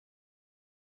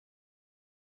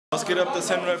Was geht ab, der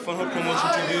Samurai von Hot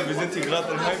Promotion TV. Wir sind hier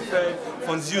gerade in Heimfeld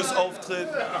von ZiJos Auftritt.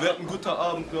 Wir hatten einen guten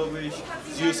Abend, glaube ich.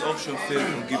 ZiJo ist auch schon fit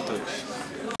und gibt euch.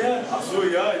 Achso,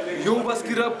 ja. Jo, was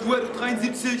geht ab,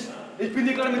 Guero73. Ich bin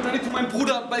hier gerade mit Dani, meinem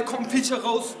Bruder, bald kommt ein Feature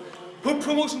raus. Hot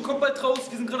Promotion kommt bald raus,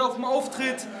 wir sind gerade auf dem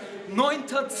Auftritt.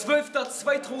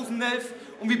 9.12.2011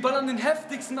 und wir ballern den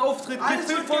heftigsten Auftritt. Alles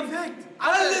wird gefickt.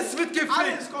 Alles wird gefickt.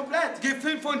 Alles komplett.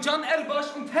 Gefilmt von John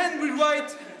Elbasch und Henry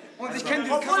White. Und ich kenne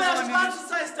den Obwohl er schwarz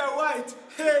ist, heißt der White.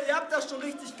 Hey, ihr habt das schon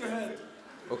richtig gehört.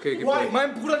 Okay, gib mir.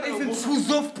 Mein Bruder und ich sind zu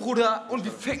Suff, Bruder. Und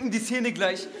wir ficken die Szene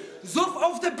gleich. Suff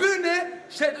auf der Bühne.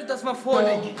 Stellt euch das mal vor.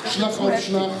 Schlag auf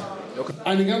Schlag.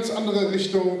 Eine ganz andere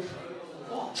Richtung.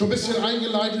 Schon ein bisschen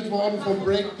eingeleitet worden vom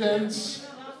Breakdance.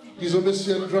 Die so ein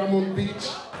bisschen Drum und Beat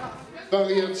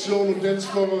Variation und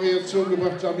Dancefloor-Variation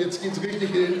gebracht haben. Jetzt geht es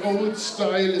richtig in den Old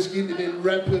Style. Es geht in den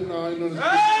Rap hinein. Und es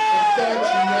geht in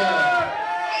deutschen Rap.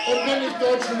 Und wenn ich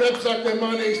deutschen Rap sage, dann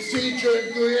meine ich ZiJo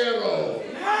Guero.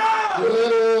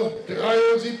 Guero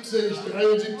 73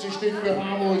 steht für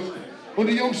Harburg. Und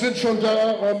die Jungs sind schon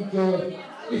da und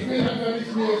ich will einfach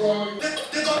nichts mehr sagen.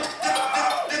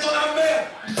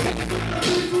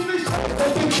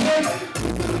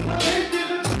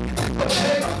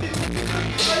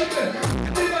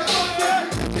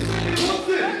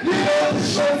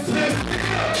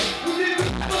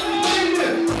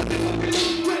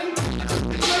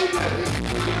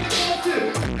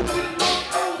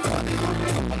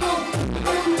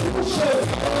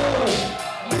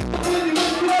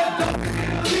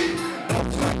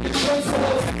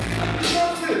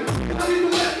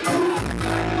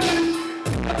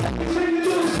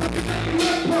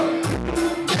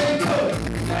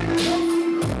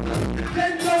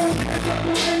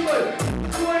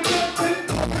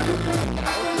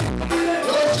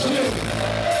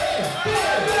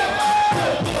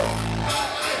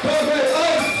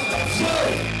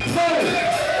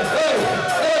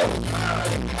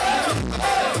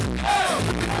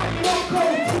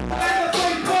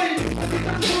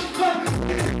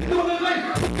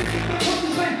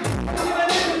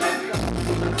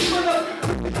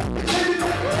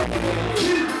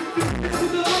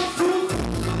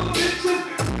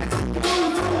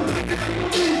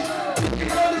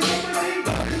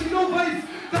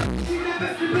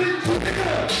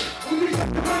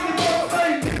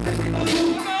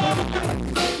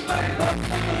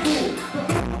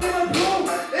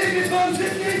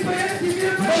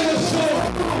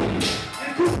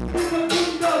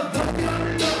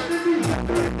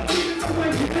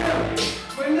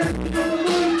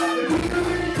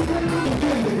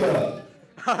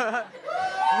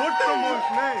 Hot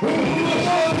Promotion, ey!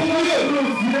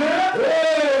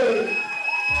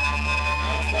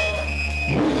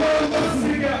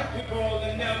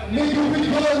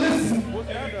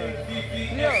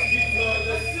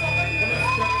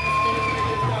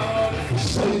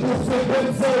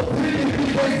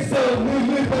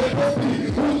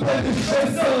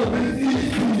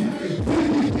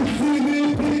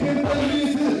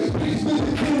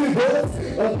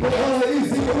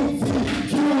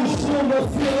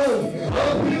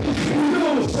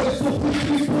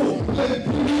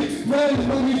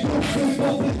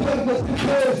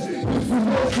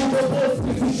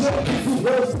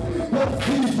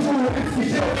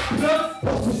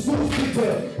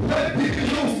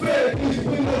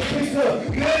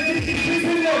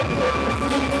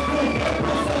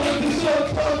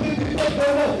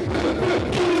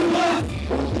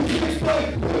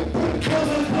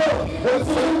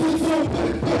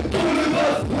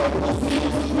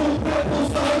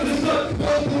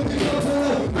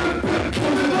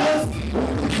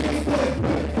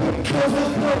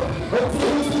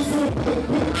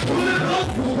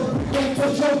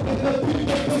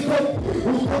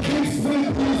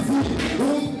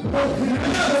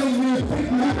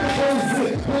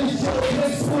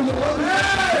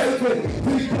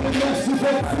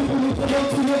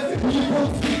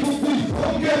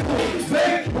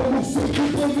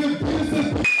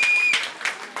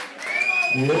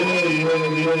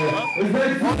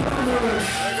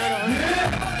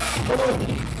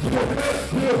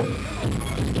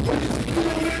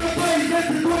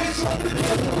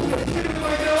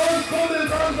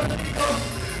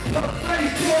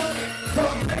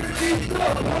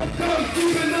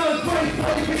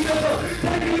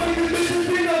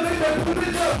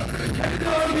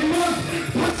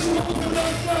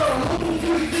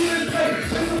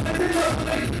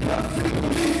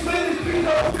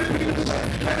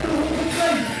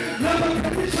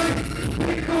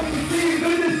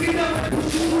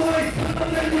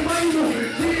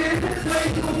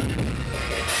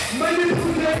 Meine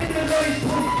Brüder in der Welt,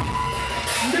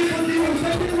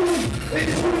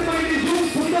 Ich hole meine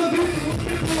Jungs und dann bist du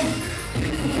mitgekommen.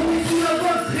 Kommst du da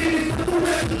was, redest du,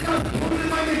 wer du kannst. Hole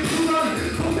meine Brüder,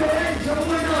 komm der Held, schau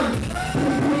mal an.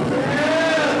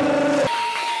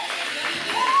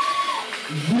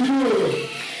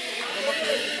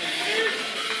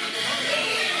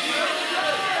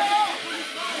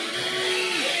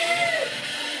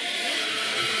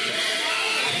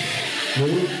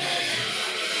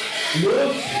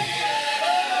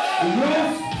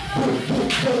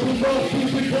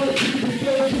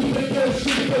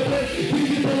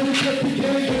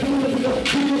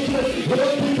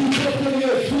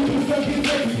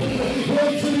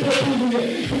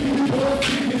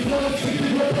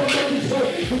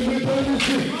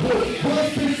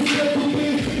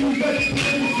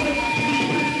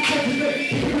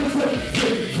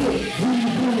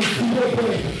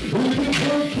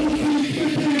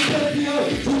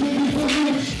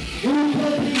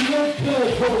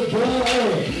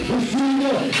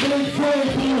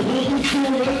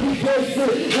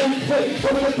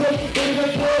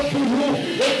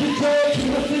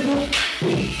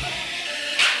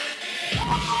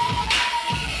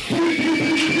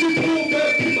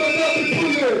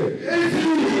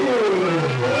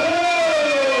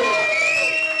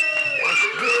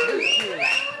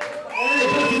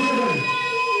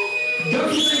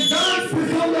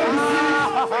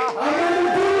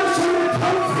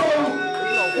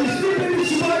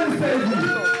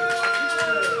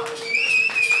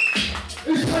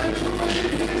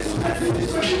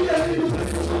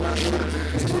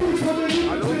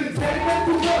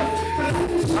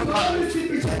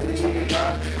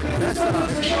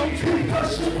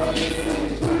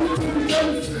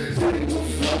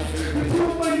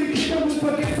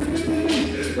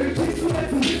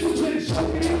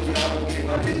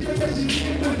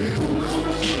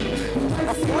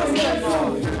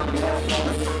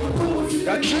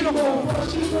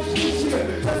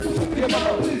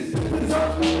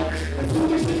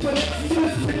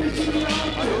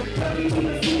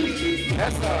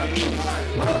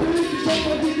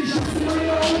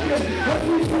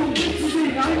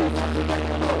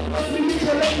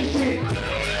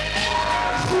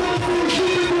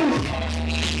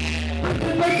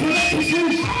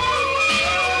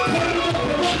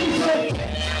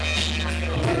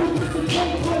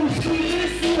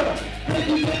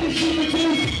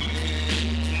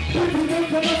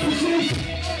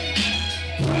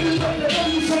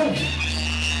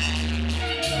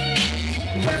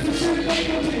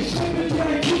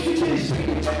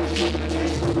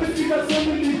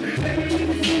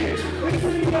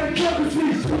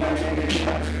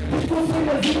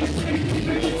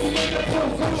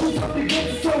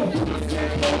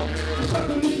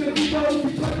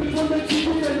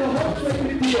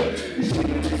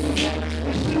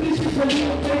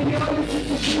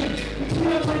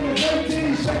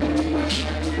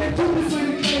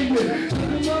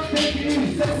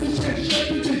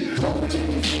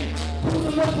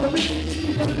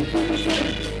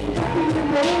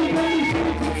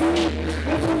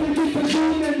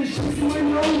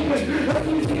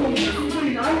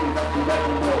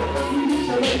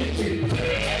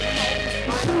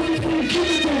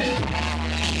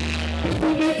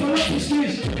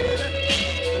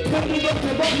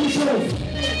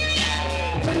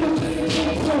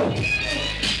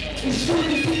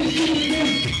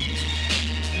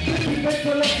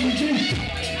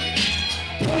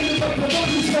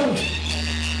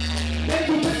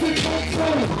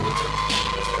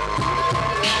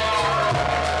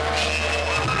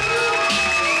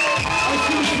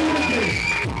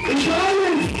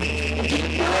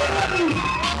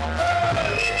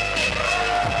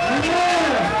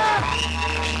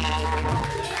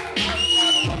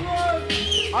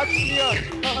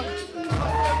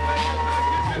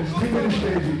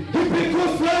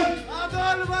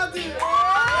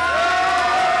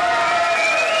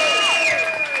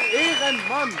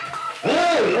 Ehrenmann!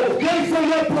 Hey, auf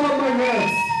Gangster-Rapper haben mein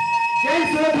Herz!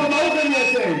 Gangster-Rapper haben auch ein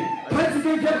Herz, ey! Falls ihr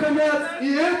Glück habt, ein Herz,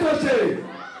 ihr irrt euch, ey!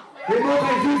 Wir brauchen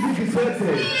ein süßiges Herz,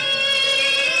 ey!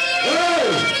 Hey!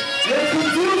 Jetzt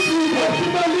kommt Durchschnitt! Habt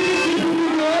ihr mal Liebesliebe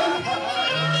gehört?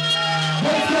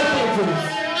 Was sagt ihr uns?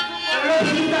 Ich hab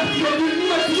gedacht, ihr würdet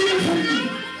niemals Liebe finden!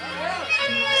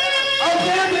 Auch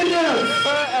er hat ein Herz!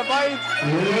 Er weint! Er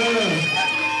weint!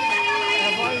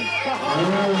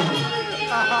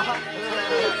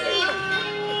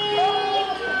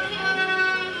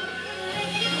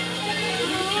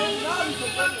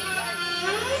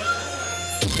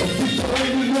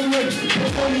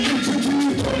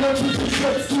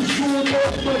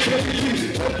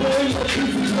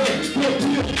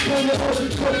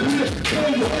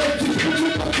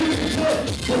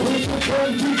 Keine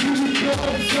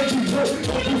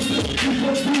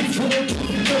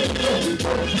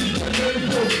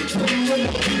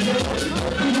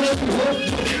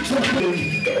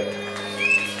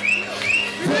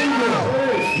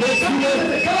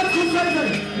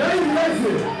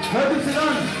Hört es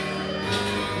an!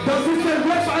 Das ist der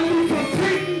Rap an die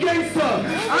verfickten Gangster,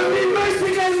 an die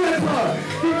mächtigen Rapper,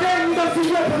 die denken, dass sie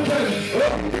rappen können,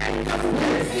 dass sie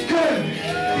texten können,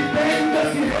 die denken, dass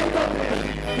sie Rapper werden,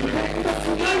 die denken, dass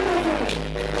sie Rapper werden.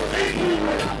 Ich bin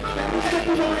Rapper, ich stecke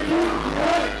über mein Leben,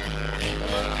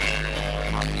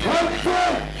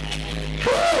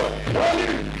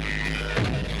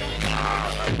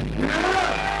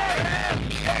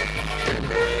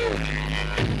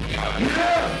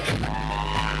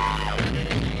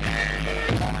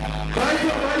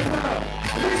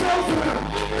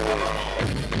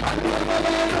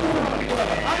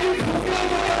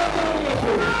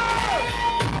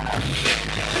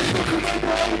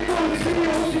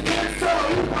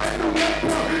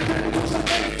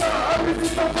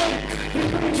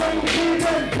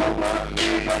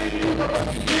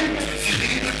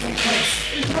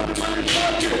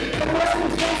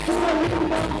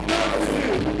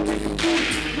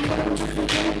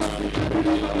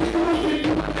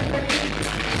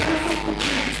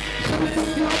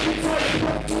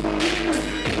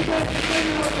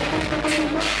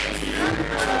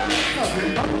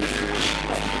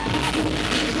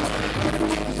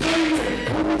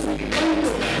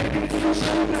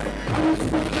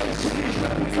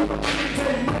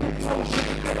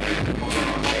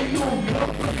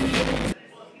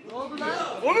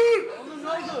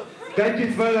 Dann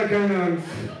geht's weiter, keine Angst.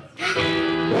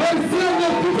 Hey, sehr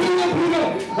noch, du Bruder!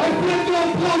 Ein Blick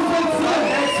auf Braun von Zeit!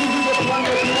 Exklusiver Plan,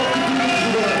 der Plan auf die Bühne,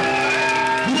 Bruder!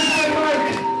 Hier ist der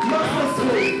Mike, mach das so!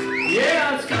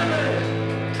 Yeah, als Kanal!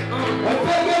 Ein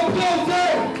Blick auf Braun,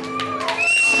 ey!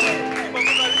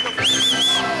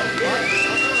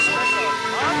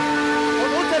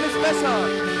 Und unten ist besser!